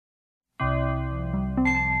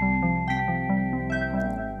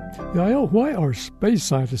Yael, why are space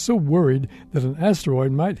scientists so worried that an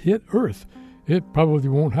asteroid might hit Earth? It probably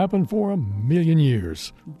won't happen for 1,000,000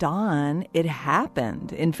 years. Don, it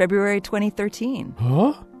happened in February 2013.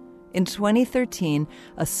 Huh? In 2013,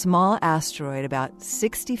 a small asteroid about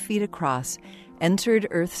 60 feet across entered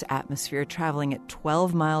Earth's atmosphere traveling at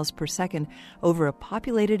 12 miles per second over a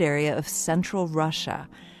populated area of central Russia.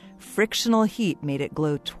 Frictional heat made it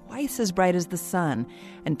glow twice as bright as the sun,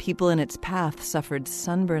 and people in its path suffered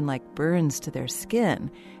sunburn-like burns to their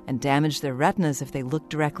skin and damaged their retinas if they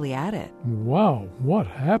looked directly at it. Wow, what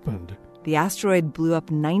happened? The asteroid blew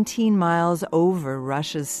up 19 miles over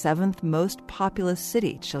Russia's seventh most populous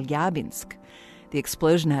city, Chelyabinsk. The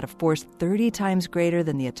explosion had a force 30 times greater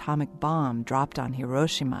than the atomic bomb dropped on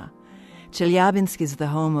Hiroshima. Chelyabinsk is the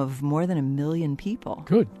home of more than 1,000,000 people.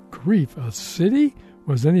 Good grief, a city?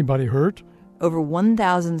 Was anybody hurt? Over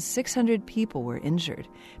 1,600 people were injured.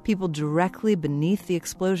 People directly beneath the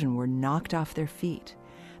explosion were knocked off their feet.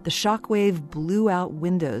 The shockwave blew out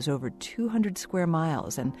windows over 200 square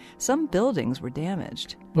miles, and some buildings were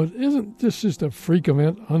damaged. But isn't this just a freak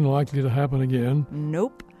event unlikely to happen again?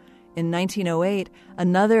 Nope. In 1908,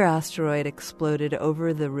 another asteroid exploded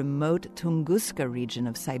over the remote Tunguska region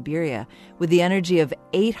of Siberia with the energy of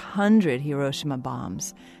 800 Hiroshima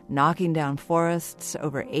bombs, knocking down forests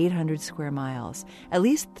over 800 square miles. At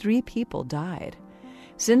least 3 people died.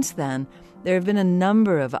 Since then, there have been a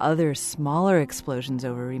number of other smaller explosions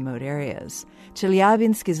over remote areas.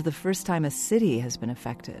 Chelyabinsk is the first time a city has been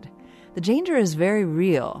affected. The danger is very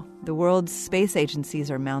real. The world's space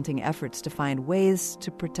agencies are mounting efforts to find ways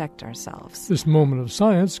to protect ourselves. This moment of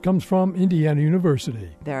science comes from Indiana University.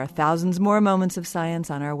 There are thousands more moments of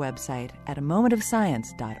science on our website at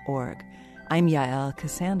amomentofscience.org. I'm Yael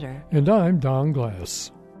Cassander. And I'm Don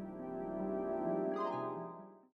Glass.